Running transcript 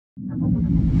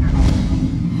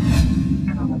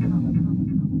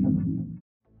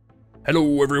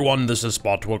Hello everyone, this is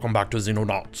Spot. Welcome back to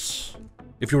Xenonauts.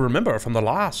 If you remember from the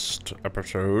last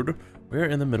episode, we're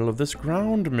in the middle of this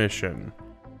ground mission.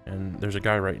 And there's a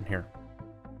guy right in here.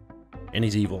 And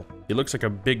he's evil. He looks like a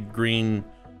big green,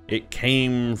 it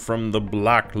came from the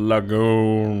Black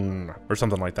Lagoon. Or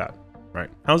something like that. Right.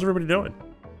 How's everybody doing?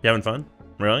 You having fun?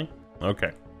 Really?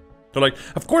 Okay. They're like,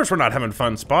 of course we're not having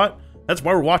fun, Spot. That's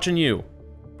why we're watching you.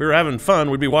 If we were having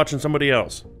fun, we'd be watching somebody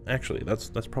else. Actually, that's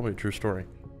probably a true story.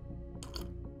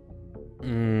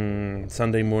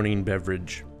 Sunday morning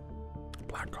beverage.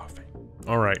 Black coffee.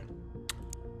 Alright.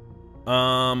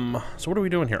 So what are we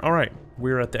doing here? Alright.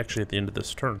 We're actually at the end of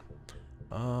this turn.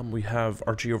 We have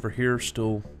Archie over here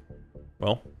still,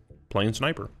 well, playing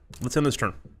sniper. Let's end this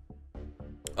turn.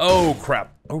 Oh,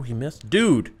 crap. Oh, he missed?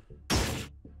 Dude!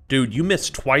 Dude, you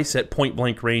missed twice at point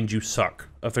blank range. You suck.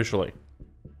 Officially.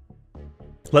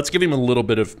 Let's give him a little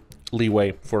bit of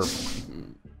leeway for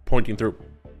pointing through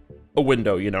a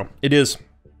window, you know. It is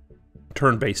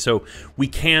turn-based, so we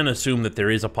can assume that there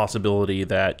is a possibility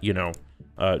that, you know,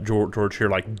 George here,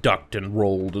 like, ducked and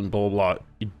rolled and blah, blah,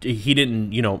 blah. He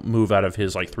didn't, you know, move out of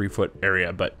his, like, 3-foot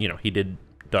area, but, you know, he did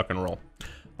duck and roll.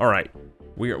 All right.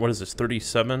 We are, what is this,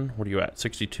 37? What are you at,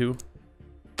 62?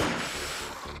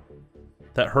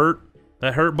 That hurt?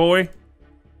 That hurt, boy?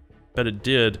 Bet it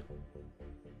did.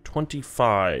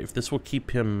 25. This will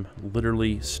keep him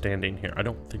literally standing here. I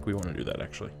don't think we want to do that,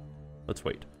 actually. Let's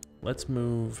wait. Let's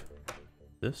move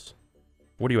this.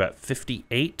 What are you at?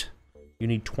 58? You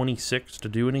need 26 to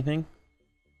do anything?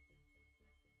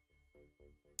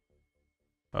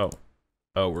 Oh.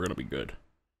 Oh, we're gonna be good.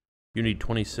 You need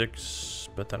 26,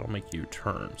 but that'll make you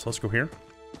turn. So let's go here.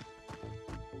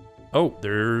 Oh,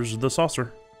 there's the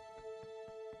saucer.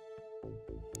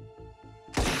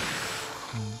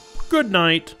 Good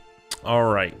night. All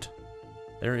right.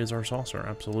 There is our saucer,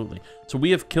 absolutely. So we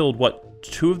have killed, what,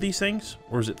 2 of these things?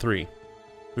 Or is it 3?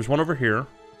 There's one over here.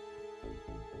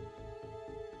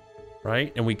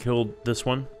 Right? And we killed this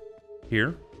one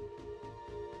here.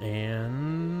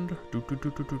 And...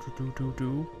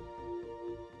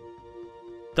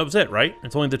 That was it, right?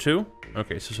 It's only the 2?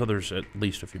 Okay, so there's at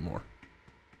least a few more.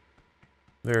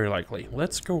 Very likely.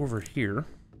 Let's go over here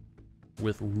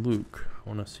with Luke. I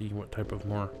want to see what type of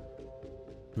more...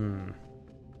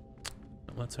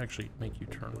 Let's actually make you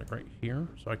turn like right here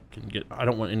so I can get... I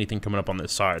don't want anything coming up on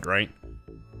this side, right?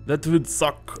 That would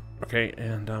suck. Okay,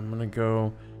 and I'm gonna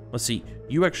go... Let's see.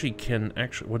 You actually can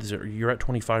actually... What is it? You're at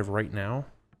 25 right now?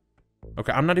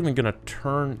 Okay, I'm not even gonna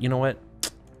turn... You know what?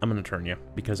 I'm gonna turn you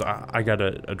because I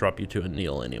gotta drop you to a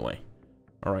kneel anyway.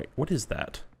 Alright, what is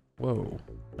that? Whoa.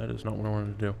 That is not what I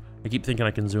wanted to do. I keep thinking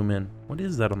I can zoom in. What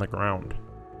is that on the ground?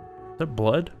 Is that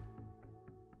blood?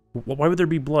 Why would there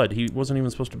be blood? He wasn't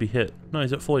even supposed to be hit. No,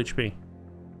 he's at full HP.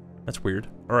 That's weird.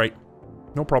 Alright.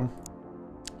 No problem.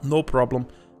 No problem.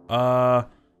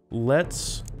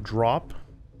 Let's drop.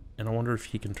 And I wonder if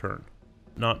he can turn.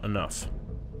 Not enough.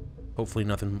 Hopefully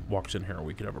nothing walks in here or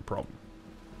we could have a problem.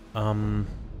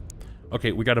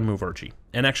 Okay, we gotta move Archie.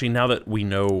 And actually, now that we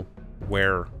know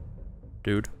where...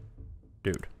 Dude.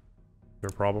 Is there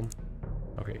a problem?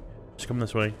 Okay. Just come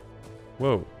this way.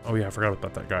 Whoa. Oh yeah, I forgot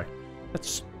about that guy. That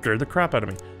scared the crap out of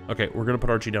me. Okay, we're gonna put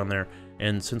Archie down there,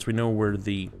 and since we know where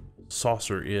the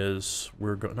saucer is,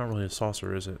 we're not really a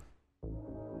saucer, is it?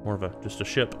 More of just a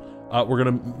ship. We're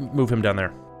gonna move him down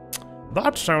there.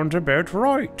 That sounds about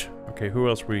right. Okay, who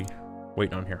else we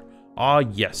waiting on here? Ah,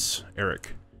 yes,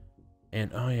 Eric.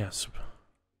 And, oh yes,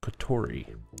 Katori,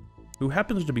 who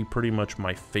happens to be pretty much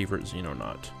my favorite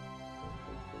Xenonaut.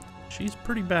 She's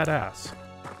pretty badass.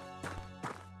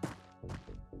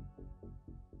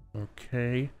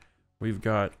 Okay, we've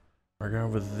got our guy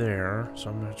over there, so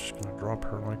I'm just gonna drop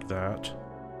her like that.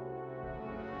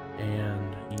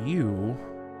 And you,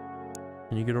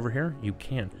 can you get over here? You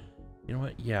can. You know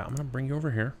what? Yeah, I'm gonna bring you over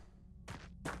here.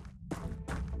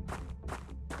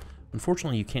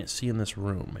 Unfortunately, you can't see in this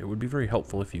room. It would be very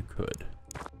helpful if you could.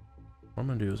 What I'm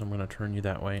gonna do is I'm gonna turn you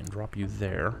that way and drop you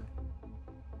there.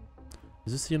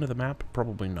 Is this the end of the map?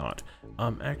 Probably not.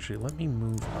 Actually, let me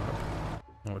move up.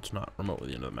 No, it's not remotely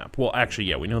the end of the map. Well, actually,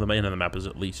 yeah, we know the end of the map is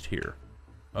at least here.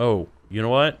 Oh, you know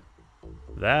what?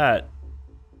 That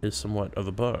is somewhat of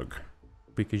a bug.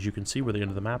 Because you can see where the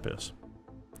end of the map is.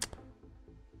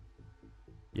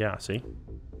 Yeah, see?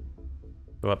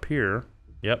 So up here,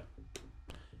 yep.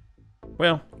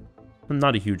 Well,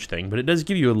 not a huge thing, but it does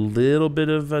give you a little bit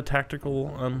of a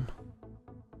tactical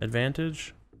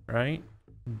advantage, right?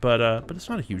 But it's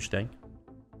not a huge thing.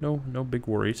 No big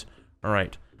worries. All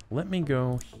right, let me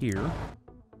go here.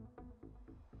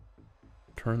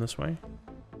 turn this way.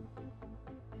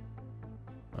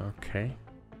 Okay.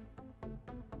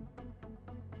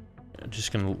 I'm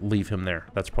just gonna leave him there.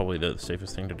 That's probably the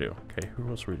safest thing to do. Okay, who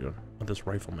else are we doing? Oh, this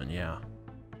rifleman, yeah.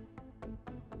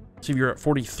 See, if you're at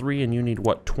 43 and you need,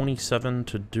 what, 27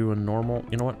 to do a normal...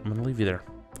 You know what? I'm gonna leave you there.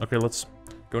 Okay, let's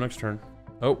go next turn.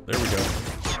 Oh, there we go.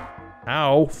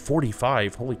 Ow,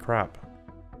 45. Holy crap.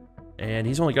 And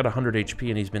he's only got 100 HP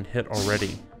and he's been hit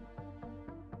already.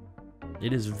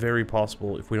 It is very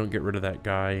possible, if we don't get rid of that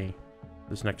guy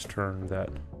this next turn, that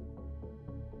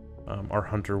our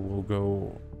hunter will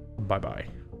go bye-bye.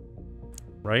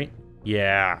 Right?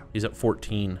 Yeah, he's at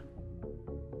 14.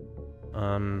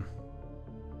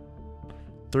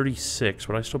 36.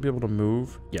 Would I still be able to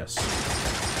move? Yes.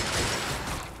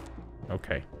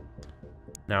 Okay.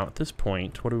 Now, at this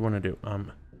point, what do we want to do?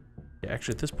 Yeah,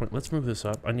 actually, at this point, let's move this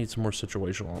up. I need some more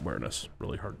situational awareness.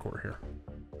 Really hardcore here.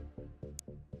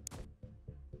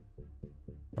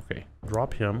 Okay,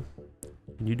 drop him.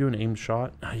 Can you do an aimed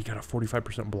shot? Ah, you got a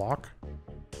 45% block?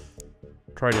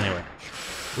 Try it anyway.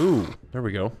 Ooh, there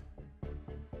we go.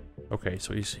 Okay,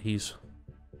 so he's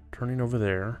turning over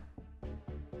there.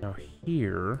 Now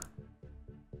here,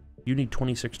 you need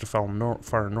 26 to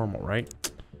fire normal, right?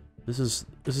 This is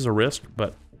a risk,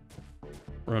 but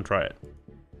we're gonna try it.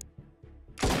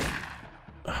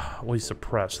 Well, he's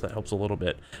suppressed. That helps a little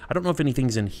bit. I don't know if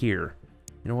anything's in here.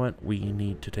 You know what? We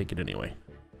need to take it anyway.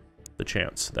 The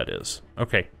chance, that is.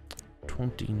 Okay.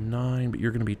 29, but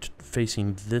you're going to be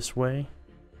facing this way.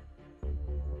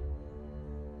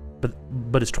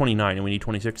 But it's 29 and we need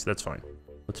 26. That's fine.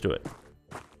 Let's do it.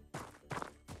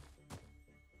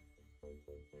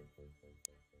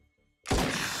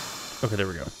 Okay, there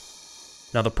we go.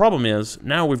 Now the problem is,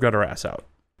 now we've got our ass out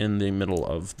in the middle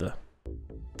of the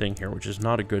thing here, which is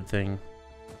not a good thing.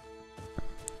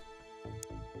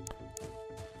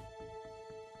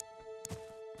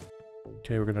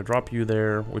 Okay, we're gonna drop you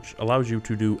there, which allows you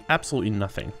to do absolutely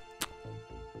nothing.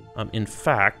 In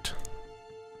fact,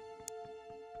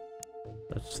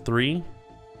 that's 3. You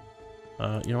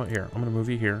know what? Here, I'm gonna move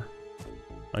you here.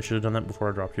 I should have done that before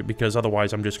I dropped you, because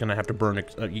otherwise I'm just gonna have to burn,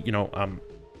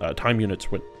 time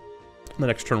units with the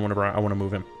next turn whenever I want to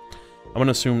move him. I'm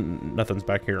gonna assume nothing's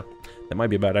back here. That might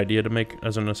be a bad idea to make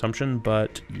as an assumption,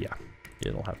 but yeah,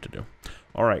 it'll have to do.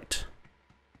 All right.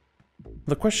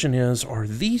 The question is, are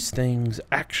these things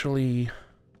actually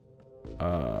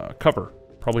cover?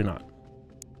 Probably not.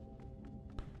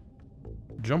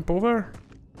 Jump over.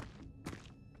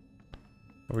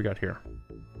 What do we got here?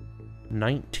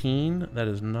 19. That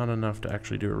is not enough to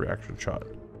actually do a reaction shot.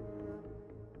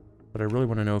 But I really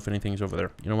want to know if anything's over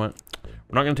there. You know what?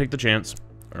 We're not going to take the chance.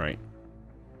 All right.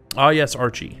 Ah, yes,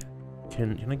 Archie.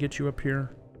 Can I get you up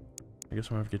here? I guess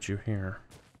I'm going to have to get you here.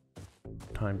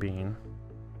 Time being.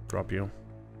 Drop you.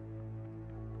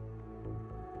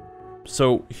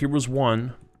 So here was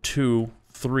 1, 2,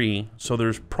 3. So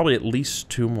there's probably at least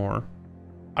 2 more.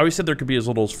 I always said there could be as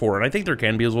little as 4, and I think there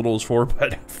can be as little as 4,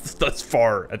 but that's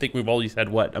far. I think we've always had,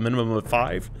 what, a minimum of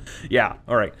 5? Yeah,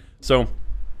 all right. So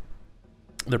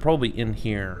they're probably in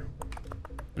here.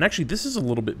 And actually, this is a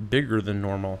little bit bigger than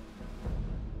normal.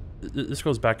 This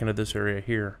goes back into this area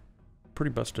here.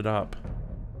 Pretty busted up.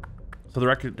 So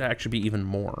there could actually be even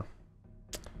more.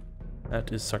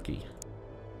 That is sucky.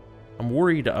 I'm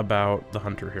worried about the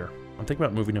hunter here. I'm thinking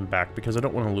about moving him back because I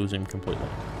don't want to lose him completely.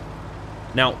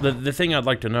 Now, the thing I'd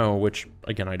like to know, which,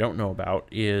 again, I don't know about,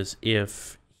 is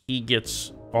if he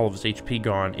gets all of his HP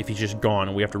gone, if he's just gone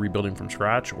and we have to rebuild him from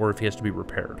scratch, or if he has to be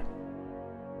repaired.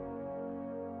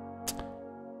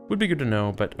 Would be good to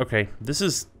know, but okay. This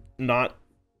is not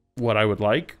what I would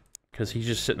like, because he's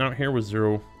just sitting out here with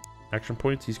 0 action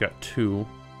points. He's got 2.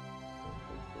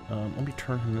 Let me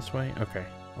turn him this way. Okay,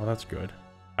 well, that's good.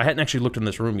 I hadn't actually looked in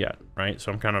this room yet, right? So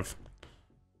I'm kind of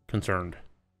concerned.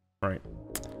 All right.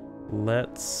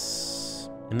 Let's...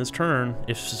 In this turn,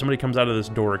 if somebody comes out of this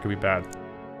door, it could be bad.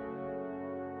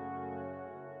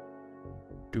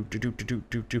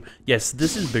 Yes,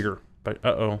 this is bigger, but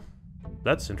uh-oh.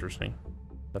 That's interesting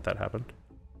that happened.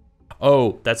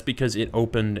 Oh, that's because it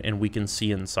opened and we can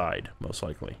see inside, most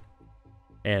likely.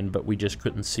 But we just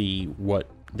couldn't see what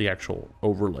the actual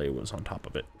overlay was on top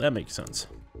of it. That makes sense.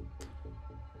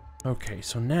 Okay,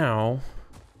 so now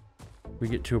we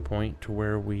get to a point to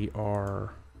where we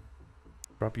are...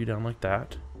 Drop you down like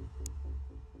that.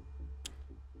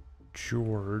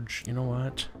 George, you know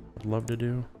what I'd love to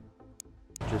do?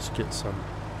 Just get some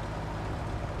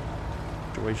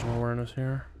situational awareness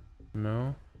here.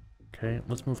 No? Okay,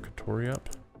 let's move Katori up.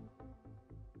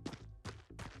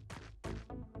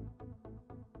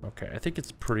 Okay, I think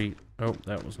it's pretty... Oh,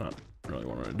 that was not really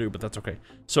what I'm gonna do, but that's okay.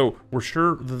 So we're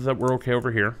sure that we're okay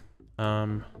over here.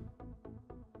 Now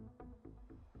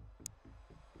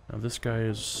this guy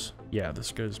is, yeah,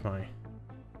 this guy's my.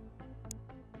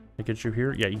 It gets you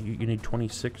here. Yeah, you need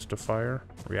 26 to fire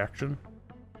reaction.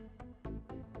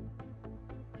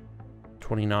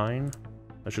 29.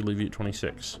 That should leave you at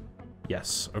 26.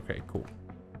 Yes. Okay. Cool.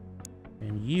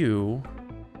 And you,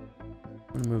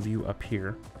 I'm gonna move you up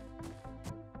here.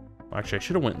 Actually, I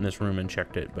should have went in this room and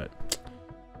checked it, but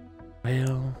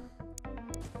well,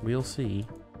 we'll see.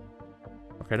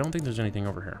 Okay, I don't think there's anything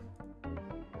over here,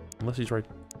 unless he's right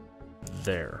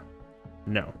there.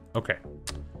 No. Okay.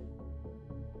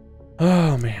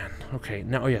 Oh man. Okay.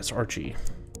 Now, oh yes, Archie.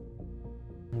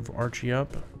 Move Archie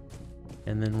up,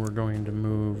 and then we're going to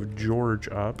move George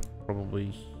up,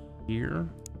 probably here.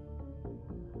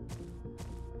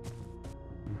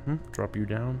 Drop you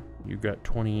down. You got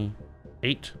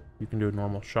 28. You can do a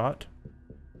normal shot.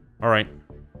 All right.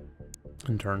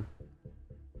 In turn.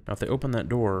 Now, if they open that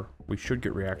door, we should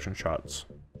get reaction shots.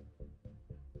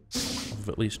 Of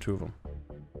at least 2 of them.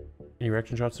 Any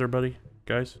reaction shots there, buddy?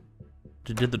 Guys?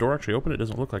 Did the door actually open? It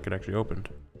doesn't look like it actually opened.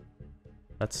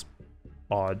 That's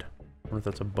odd. I wonder if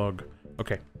that's a bug.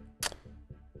 Okay.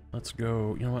 Let's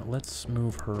go. You know what? Let's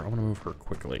move her. I want to move her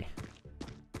quickly.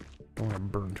 Don't want to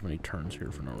burn too many turns here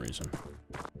for no reason.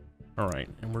 Alright,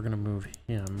 and we're going to move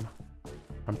him.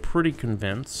 I'm pretty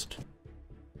convinced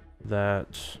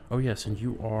that... Oh yes, and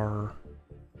you are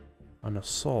an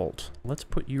assault. Let's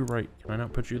put you right... Can I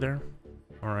not put you there?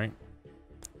 Alright.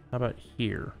 How about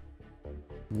here?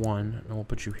 1, and we'll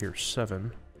put you here.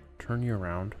 7. Turn you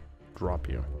around. Drop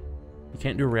you. You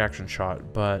can't do a reaction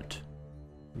shot, but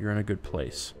you're in a good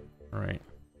place. Alright.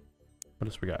 What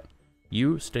else we got?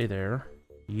 You stay there.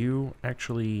 You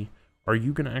actually... Are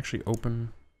you going to actually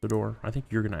open the door? I think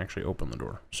you're going to actually open the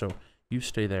door. So, you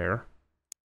stay there.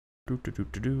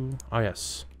 Ah,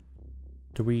 yes.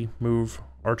 Did we move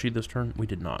Archie this turn? We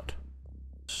did not.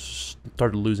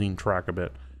 Started losing track a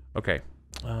bit. Okay.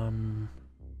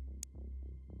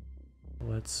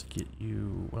 Let's get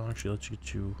you... Well, actually, let's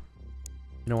get you...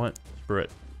 You know what? Screw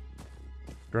it.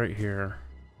 Right here.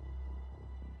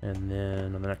 And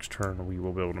then on the next turn, we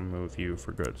will be able to move you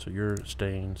for good. So you're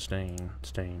staying.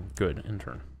 Good. In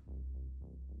turn.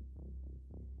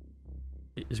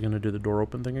 Is going to do the door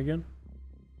open thing again?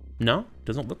 No?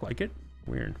 Doesn't look like it.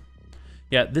 Weird.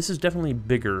 Yeah, this is definitely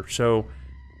bigger. So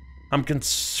I'm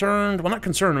concerned. Well, not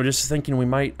concerned. I'm just thinking we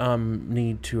might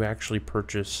need to actually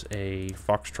purchase a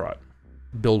Foxtrot.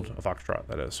 Build a Foxtrot,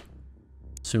 that is.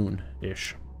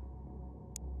 Soon-ish.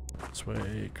 This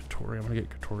way, Katori. I'm gonna get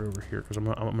Katori over here because I'm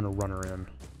gonna run her in.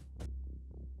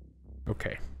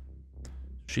 Okay.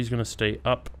 She's gonna stay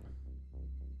up.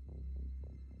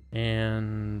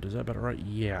 And is that about right?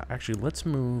 Yeah. Actually, let's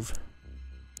move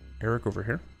Eric over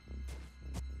here.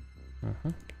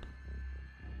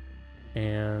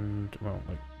 And well,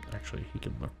 like actually, he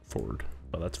can look forward.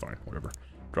 Oh, that's fine. Whatever.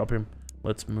 Drop him.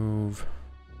 Let's move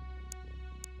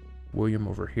William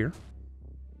over here.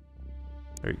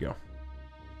 There you go.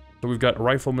 So we've got a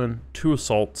rifleman, 2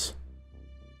 assaults,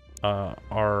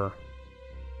 our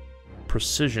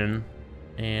precision,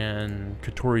 and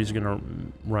Katori's gonna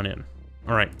run in.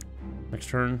 All right, next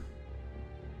turn.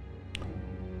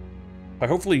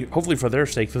 Hopefully for their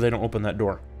sake, so they don't open that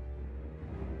door.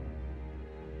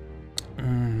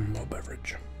 No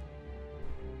beverage.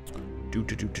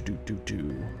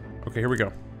 Okay, here we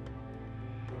go.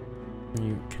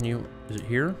 Can you? Is it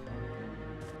here?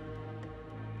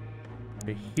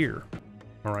 Okay, here.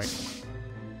 All right.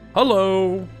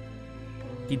 Hello.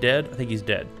 He dead? I think he's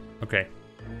dead. Okay.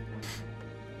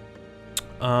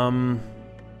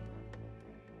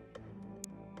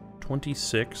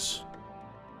 26.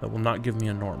 That will not give me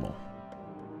a normal.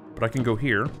 But I can go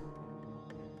here.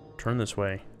 Turn this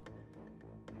way.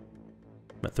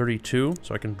 I'm at 32,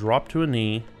 so I can drop to a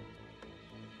knee.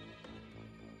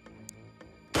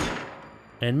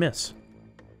 And miss.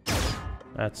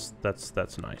 That's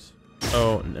nice.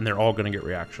 Oh, and they're all gonna get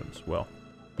reactions. Well,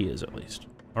 he is at least.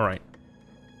 Alright.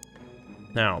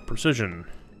 Now, precision.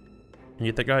 Can you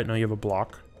hit that guy? No, you have a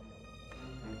block.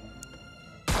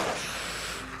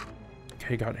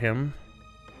 Okay, got him.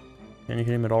 Can you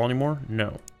hit him at all anymore?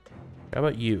 No. How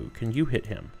about you? Can you hit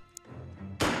him?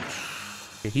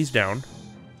 Okay, he's down.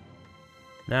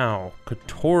 Now,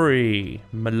 Katori,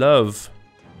 my love.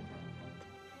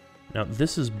 Now,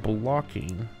 this is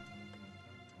blocking.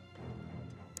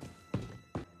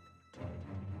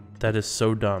 That is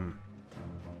so dumb.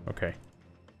 Okay.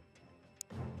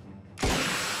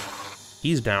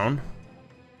 He's down.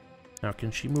 Now,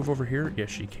 can she move over here? Yes,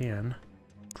 she can.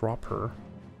 Drop her.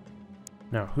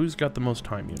 Now, who's got the most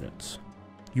time units?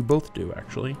 You both do,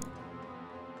 actually.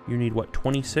 You need, what,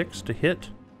 26 to hit?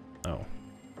 Oh,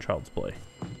 child's play.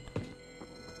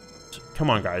 Come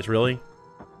on, guys, really?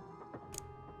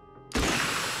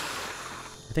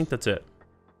 I think that's it.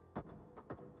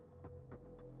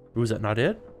 Ooh, is that not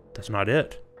it? That's not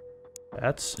it.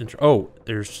 That's oh,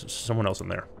 there's someone else in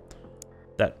there.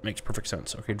 That makes perfect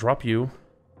sense. Okay, drop you.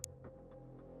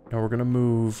 Now we're gonna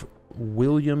move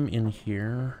William in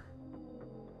here.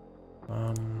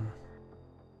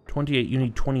 28, you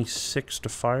need 26 to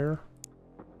fire.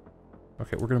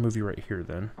 Okay, we're gonna move you right here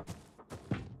then.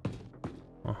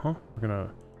 We're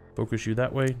gonna focus you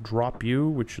that way. Drop you,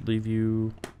 which should leave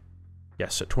you,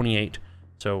 yes, at 28.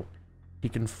 So he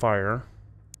can fire.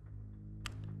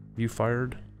 You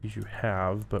fired? As you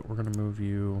have, but we're gonna move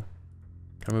you.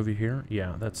 Can I move you here?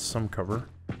 Yeah, that's some cover.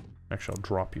 Actually, I'll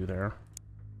drop you there.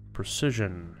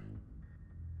 Precision.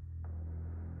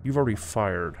 You've already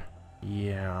fired.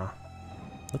 Yeah.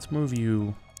 Let's move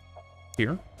you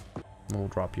here, and we'll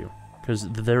drop you. Because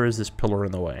there is this pillar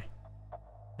in the way.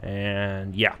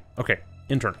 And yeah, okay,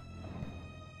 intern.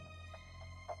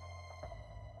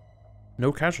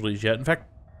 No casualties yet. In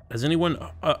fact, has anyone,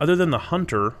 other than the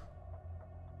hunter,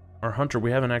 our hunter,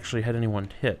 we haven't actually had anyone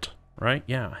hit, right?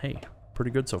 Yeah, hey,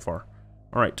 pretty good so far.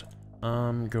 All right,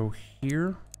 go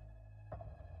here.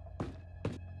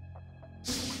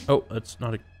 Oh, that's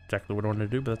not exactly what I wanted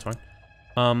to do, but that's fine.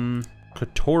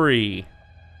 Katori.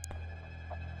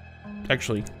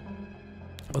 Actually,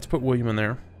 let's put William in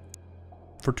there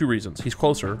for 2 reasons. He's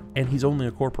closer, and he's only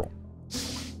a corporal.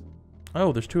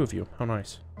 Oh, there's 2 of you. How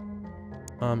nice.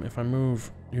 If I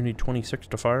move, you need 26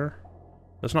 to fire.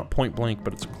 That's not point blank,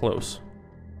 but it's close.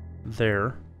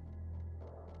 There.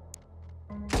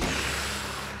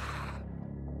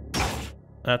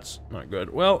 That's not good.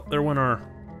 Well, there went our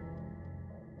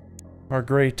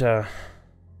great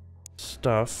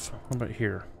stuff. What about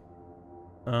here?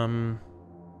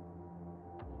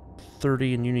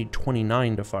 30, and you need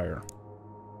 29 to fire.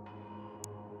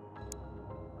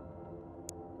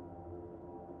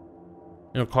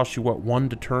 It'll cost you, what, 1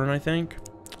 to turn, I think?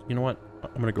 You know what?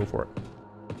 I'm gonna go for it.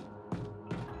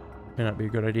 May not be a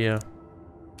good idea.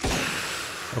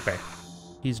 Okay.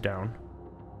 He's down.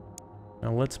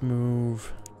 Now let's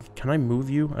move... Can I move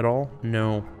you at all?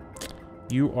 No.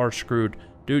 You are screwed.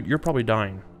 Dude, you're probably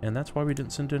dying. And that's why we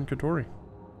didn't send in Katori.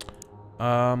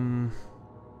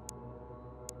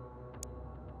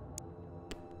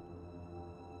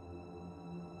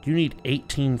 You need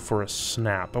 18 for a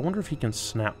snap. I wonder if he can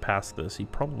snap past this. He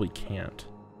probably can't.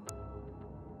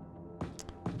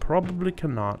 Probably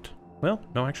cannot. Well,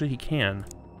 no, actually he can.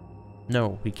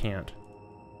 No, he can't.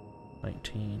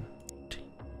 19. 18.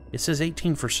 It says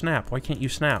 18 for snap. Why can't you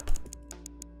snap?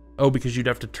 Oh, because you'd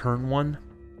have to turn 1?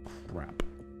 Crap.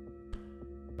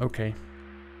 Okay.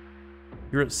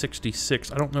 You're at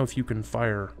 66. I don't know if you can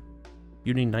fire.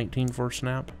 You need 19 for a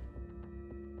snap?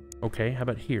 Okay, how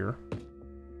about here?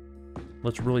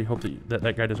 Let's really hope that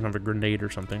that guy doesn't have a grenade or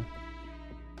something.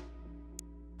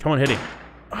 Come on, hit him.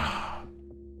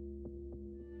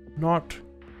 Not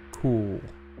cool.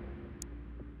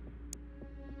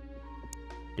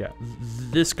 Yeah,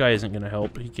 this guy isn't going to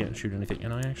help. He can't shoot anything.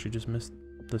 And I actually just missed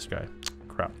this guy.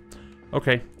 Crap.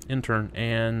 Okay, intern.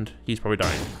 And he's probably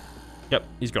dying. Yep,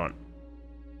 he's gone.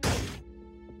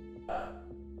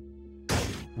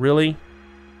 Really?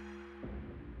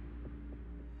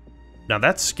 Now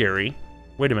that's scary.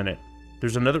 Wait a minute.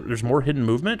 There's more hidden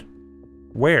movement?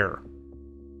 Where?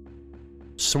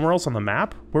 Somewhere else on the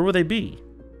map? Where would they be?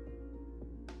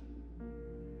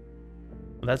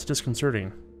 That's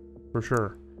disconcerting. For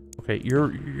sure. Okay,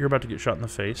 you're about to get shot in the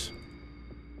face.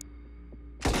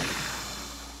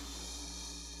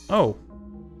 Oh.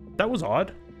 That was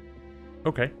odd.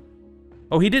 Okay.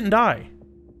 Oh, he didn't die.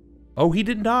 Oh, he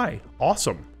didn't die.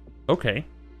 Awesome. Okay.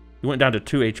 He went down to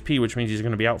 2 HP, which means he's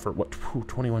going to be out for, what,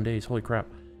 21 days. Holy crap.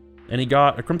 And he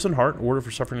got a Crimson Heart, awarded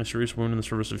for suffering a serious wound in the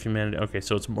service of humanity. Okay,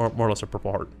 so it's more or less a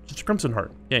Purple Heart. It's a Crimson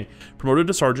Heart. Yay. Promoted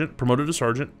to Sergeant, promoted to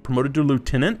Sergeant, promoted to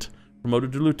Lieutenant,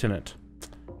 promoted to Lieutenant.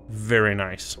 Very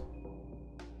nice.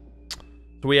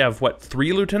 So we have, what,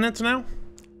 3 lieutenants now?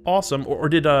 Awesome. Or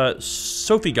did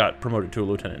Sophie got promoted to a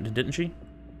lieutenant, didn't she?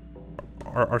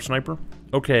 Our sniper?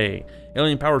 Okay.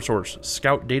 Alien Power Source,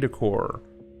 Scout Data Core.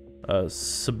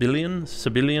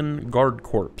 Civilian Guard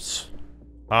Corps.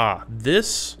 Ah,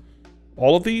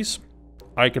 all of these,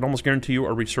 I can almost guarantee you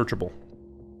are researchable.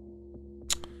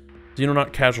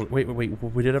 Xenonaut casualty. Wait,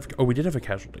 we did have a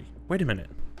casualty. Wait a minute.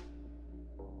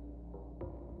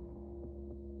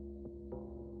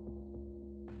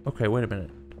 Okay, wait a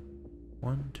minute.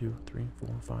 1, 2, 3, 4,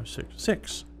 5, 6.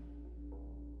 6.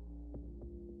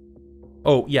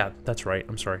 Oh, yeah, that's right.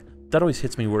 I'm sorry. That always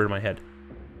hits me weird in my head.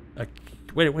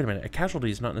 Wait a minute. A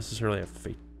casualty is not necessarily a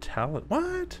fatality.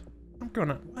 What? I'm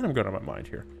going on my mind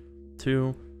here.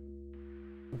 2.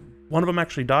 One of them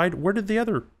actually died. Where did the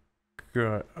other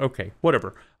go? Okay,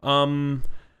 whatever. Alien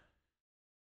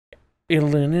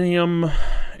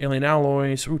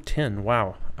alloys. Ooh, 10.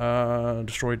 Wow.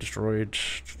 Destroyed.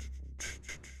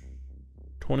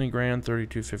 20 grand,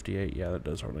 32.58. Yeah, that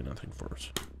does hardly nothing for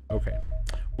us. Okay.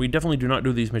 We definitely do not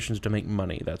do these missions to make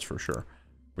money, that's for sure.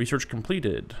 Research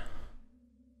completed.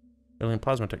 Alien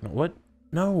plasma technology. What?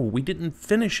 No, we didn't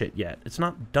finish it yet. It's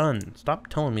not done. Stop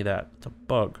telling me that. It's a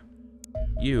bug.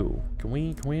 You. Can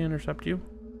we intercept you?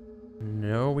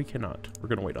 No, we cannot. We're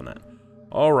gonna wait on that.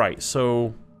 Alright,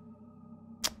 so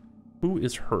who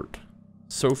is hurt?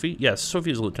 Sophie? Yes,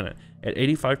 Sophie is a lieutenant. At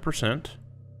 85%.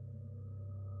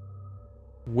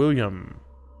 William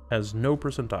has no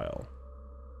percentile.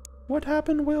 What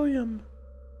happened, William?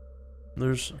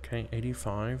 There's, okay,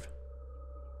 85.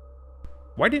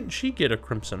 Why didn't she get a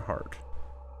Crimson Heart?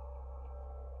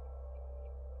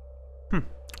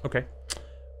 Okay.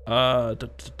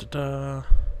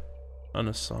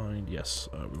 Unassigned, yes.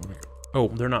 We want to go. Oh,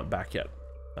 they're not back yet.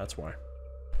 That's why.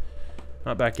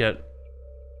 Not back yet.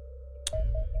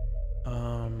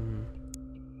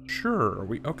 Sure.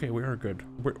 Okay, we are good.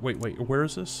 Wait, where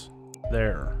is this?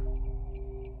 There.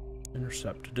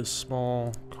 Intercept. It is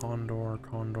small.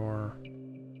 Condor.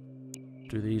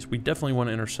 Do these. We definitely want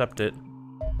to intercept it.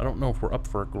 I don't know if we're up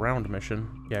for a ground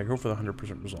mission. Yeah, go for the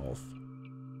 100% resolve.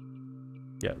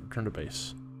 Yeah, return to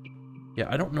base. Yeah,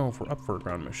 I don't know if we're up for a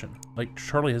ground mission. Like,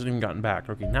 Charlie hasn't even gotten back.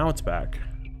 Okay, now it's back.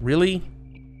 Really?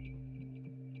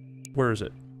 Where is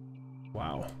it?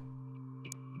 Wow.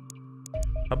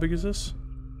 How big is this?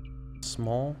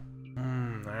 Small?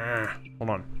 Hold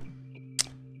on.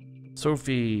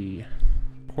 Sophie.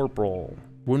 Corporal.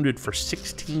 Wounded for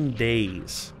 16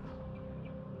 days.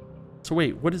 So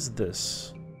wait, what is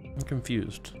this? I'm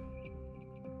confused.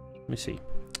 Let me see.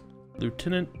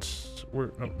 Lieutenant...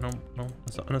 No,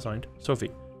 it's not unassigned.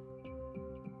 Sophie.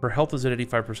 Her health is at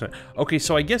 85%. Okay,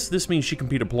 so I guess this means she can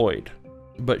be deployed.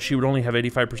 But she would only have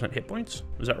 85% hit points?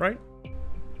 Is that right?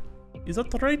 Is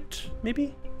that right?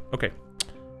 Maybe? Okay.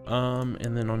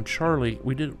 And then on Charlie,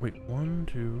 we did... Wait, 1,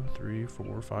 2, 3,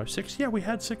 4, 5, 6. Yeah, we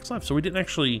had 6 left. So we didn't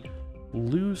actually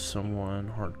lose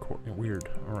someone hardcore. Weird.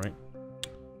 Alright.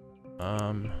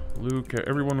 Luke,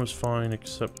 everyone was fine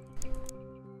except...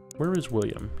 Where is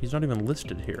William? He's not even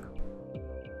listed here.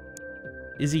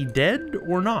 Is he dead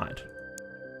or not?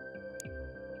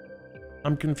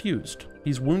 I'm confused.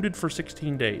 He's wounded for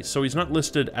 16 days, so he's not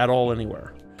listed at all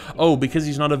anywhere. Oh, because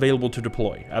he's not available to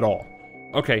deploy at all.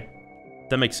 Okay,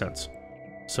 that makes sense.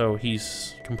 So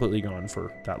he's completely gone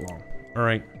for that long. All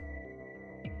right.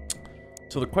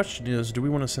 So the question is, do we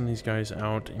want to send these guys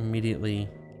out immediately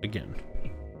again?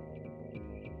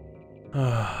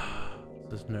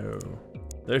 Says no.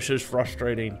 This is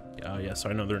frustrating. Yes,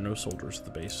 I know there are no soldiers at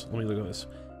the base. Let me look at this.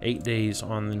 8 days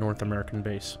on the North American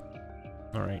base.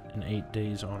 All right, and 8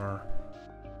 days on our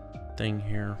thing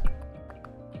here.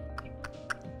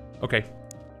 Okay.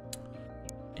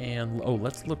 And, oh,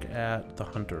 let's look at the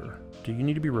hunter. Do you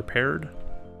need to be repaired?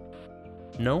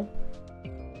 No?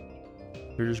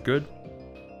 You're just good?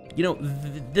 You know,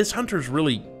 this hunter's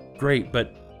really great,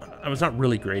 but it's not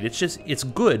really great. It's just, it's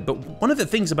good. But one of the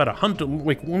things about a hunter,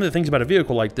 like one of the things about a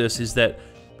vehicle like this is that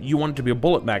you want it to be a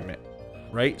bullet magnet,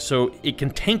 right? So it can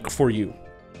tank for you,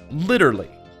 literally,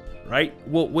 right?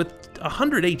 Well, with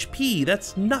 100 HP,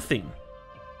 that's nothing.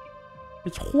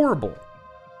 It's horrible.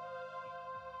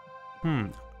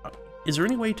 Is there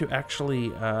any way to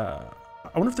actually, I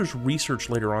wonder if there's research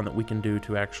later on that we can do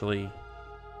to actually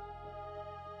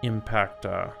impact,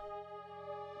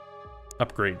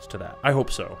 upgrades to that. I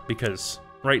hope so, because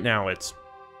right now it's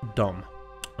dumb.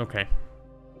 Okay.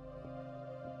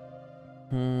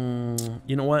 You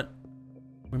know what?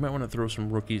 We might want to throw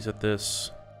some rookies at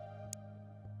this.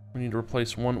 We need to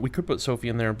replace one. We could put Sophie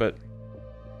in there, but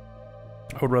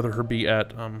I would rather her be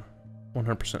at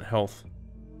 100% health.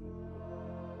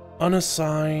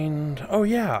 Unassigned. Oh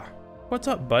yeah. What's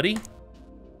up, buddy?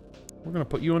 We're gonna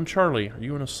put you on Charlie. Are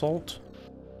you an assault?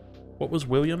 What was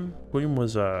William? William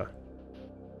was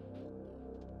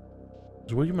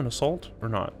William an assault or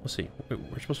not? Let's see.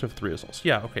 We're supposed to have 3 assaults.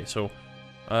 Yeah, okay, so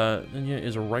Nya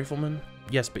is a rifleman.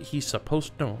 Yes, but he's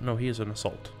supposed no, he is an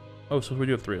assault. Oh, so we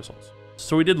do have 3 assaults.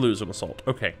 So we did lose an assault.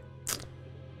 Okay.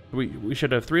 We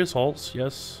should have 3 assaults,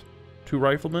 yes. 2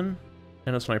 riflemen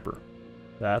and a sniper.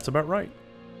 That's about right.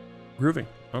 Grooving.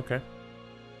 Okay.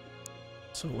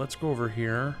 So let's go over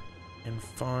here and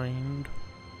find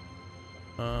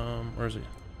where is he?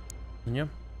 Nya?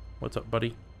 What's up,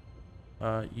 buddy?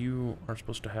 You are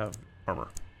supposed to have armor.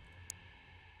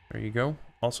 There you go.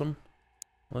 Awesome.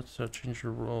 Let's change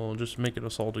your role. Just make it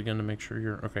assault again to make sure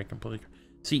you're... Okay, completely...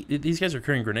 See, these guys are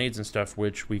carrying grenades and stuff,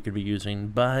 which we could be using,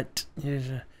 but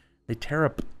they tear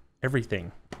up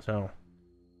everything, so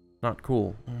not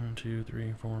cool. 1, 2,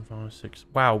 3, 4, 5, 6.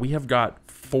 Wow, we have got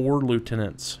 4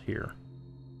 lieutenants here.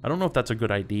 I don't know if that's a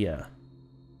good idea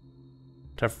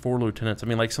to have 4 lieutenants. I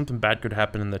mean, like, something bad could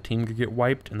happen and the team could get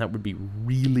wiped, and that would be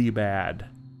really bad.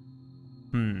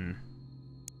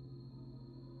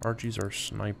 Archie's our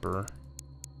sniper.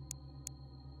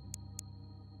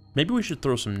 Maybe we should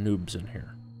throw some noobs in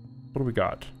here. What do we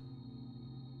got?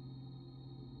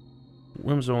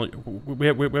 Women's only... We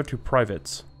have 2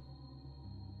 privates.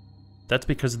 That's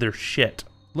because they're shit.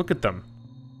 Look at them.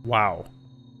 Wow.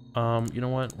 You know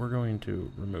what? We're going to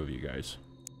remove you guys.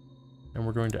 And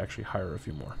we're going to actually hire a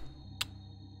few more.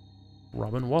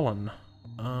 Robin Wallen.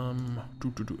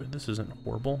 This isn't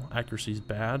horrible. Accuracy's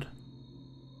bad.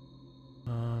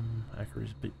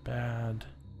 Accuracy's a bit bad.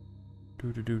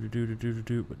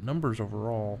 But numbers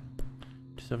overall,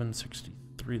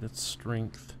 763, that's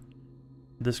strength.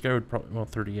 This guy would probably, well,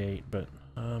 38, but,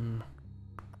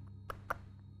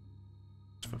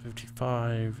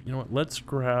 55. You know what, let's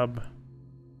grab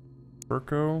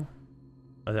Furco.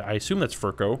 I assume that's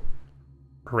Furco.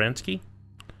 Haransky.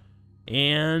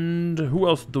 And who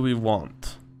else do we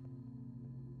want?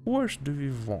 Who else do we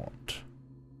want?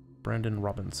 Brandon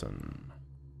Robinson.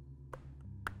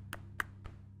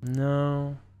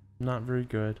 No, not very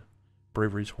good.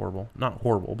 Bravery's horrible. Not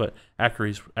horrible, but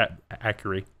accuracy's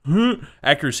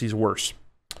worse.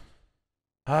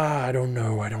 I don't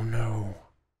know.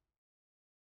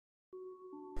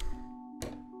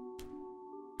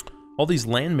 All these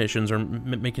land missions are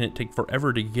making it take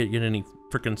forever to get any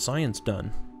frickin' science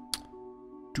done.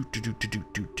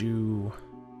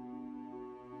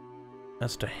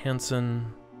 That's to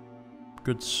Hansen.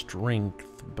 Good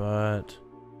strength, but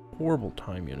horrible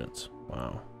time units.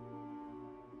 Wow.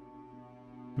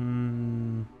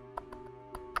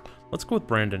 Let's go with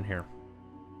Brandon here.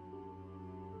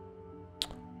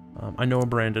 I know a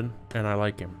Brandon, and I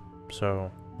like him.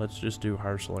 So, let's just do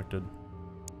hire selected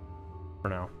for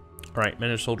now. Alright,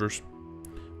 managed soldiers.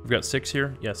 We've got 6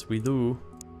 here. Yes, we do.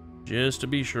 Just to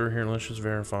be sure here, let's just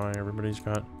verify. Everybody's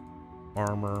got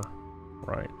armor.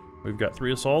 Right. We've got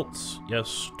 3 assaults.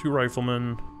 Yes, 2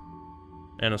 riflemen.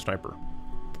 And a sniper.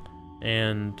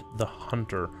 And the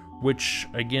hunter. Which,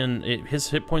 again, his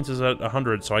hit points is at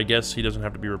 100, so I guess he doesn't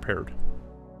have to be repaired.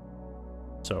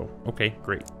 So, okay,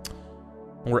 great.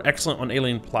 We're excellent on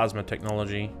alien plasma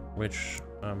technology, which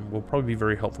will probably be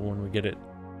very helpful when we get it.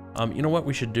 You know what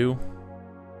we should do?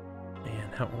 Man,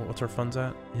 what's our funds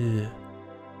at? Vehicle,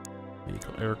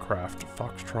 aircraft,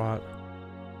 Foxtrot,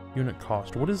 unit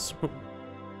cost. What does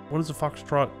the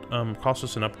Foxtrot cost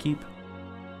us in upkeep?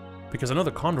 Because I know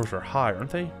the Condors are high,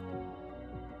 aren't they?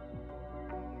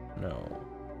 No.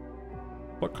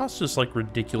 What costs us like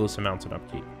ridiculous amounts in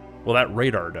upkeep? Well, that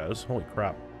radar does. Holy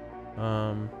crap.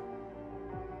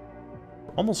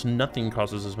 Almost nothing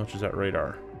costs us as much as that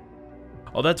radar.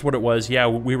 Oh, that's what it was. Yeah,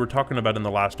 we were talking about in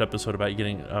the last episode about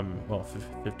getting, well,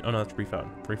 50, oh no, that's refund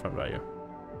value.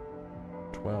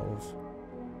 12.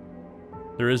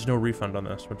 There is no refund on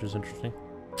this, which is interesting.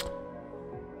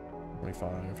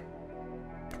 25.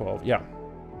 12, yeah.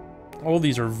 All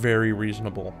these are very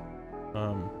reasonable.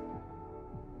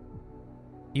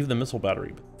 Even the missile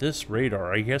battery. But this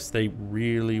radar, I guess they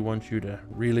really want you to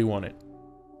really want it.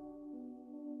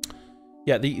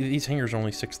 Yeah, these hangars are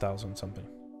only 6,000 something.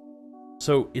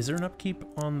 So, is there an upkeep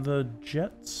on the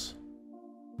jets?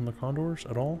 On the Condors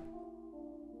at all?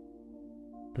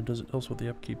 Or does it tell us what the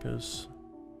upkeep is?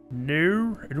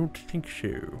 No, I don't think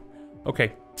so.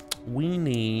 Okay,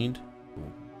 we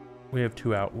have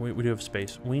 2 out. We do have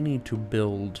space. We need to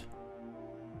build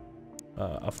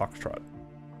a Foxtrot.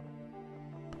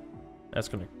 That's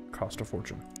going to cost a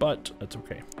fortune, but that's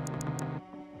okay.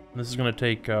 This is going to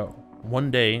take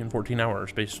 1 day and 14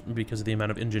 hours because of the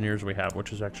amount of engineers we have,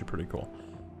 which is actually pretty cool.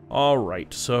 All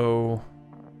right, so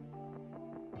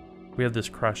we have this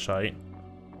crash site.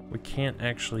 We can't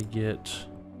actually get...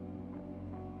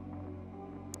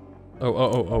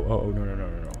 Oh,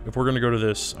 no. If we're going to go to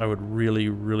this, I would really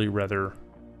rather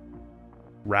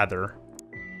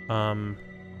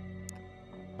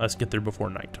us get there before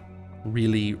night.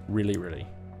 Really.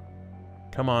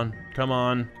 Come on.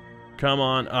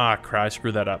 Ah, crap, I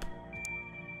screwed that up.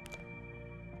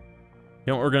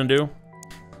 You know what we're gonna do?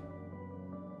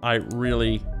 You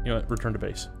know what, return to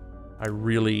base. I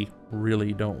really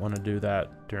don't want to do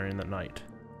that during the night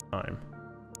time.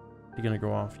 Is he gonna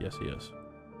go off? Yes, he is.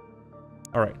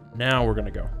 All right, now we're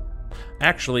gonna go.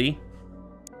 Actually,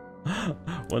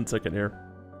 1 second here.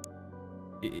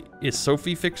 Is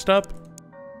Sophie fixed up?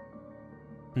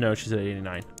 No, she's at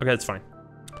 89. Okay, that's fine.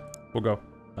 We'll go.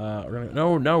 We're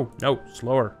gonna, no,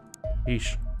 slower.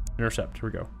 Eesh. Intercept, here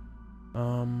we go.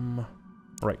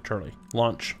 All right, Charlie,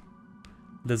 launch.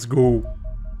 Let's go.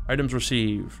 Items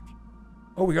received.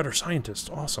 Oh, we got our scientist,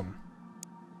 awesome.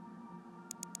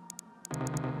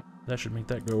 That should make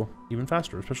that go even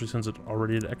faster, especially since it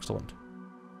already did excellent.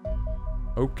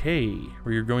 Okay,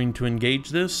 we're going to engage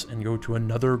this and go to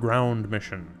another ground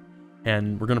mission.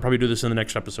 And we're gonna probably do this in the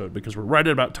next episode because we're right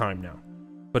at about time now.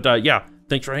 But yeah,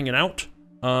 thanks for hanging out.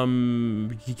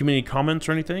 You give me any comments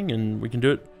or anything and we can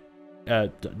do it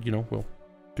at, you know, we'll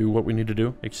do what we need to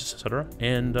do, etc.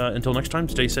 And until next time,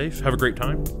 stay safe, have a great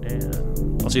time,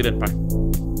 and I'll see you then, bye.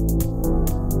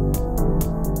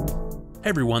 Hey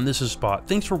everyone, this is Spot.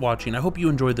 Thanks for watching. I hope you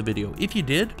enjoyed the video. If you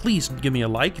did, please give me a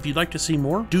like. If you'd like to see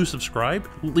more, do subscribe.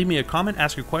 Leave me a comment,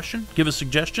 ask a question, give a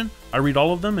suggestion. I read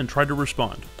all of them and try to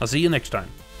respond. I'll see you next time.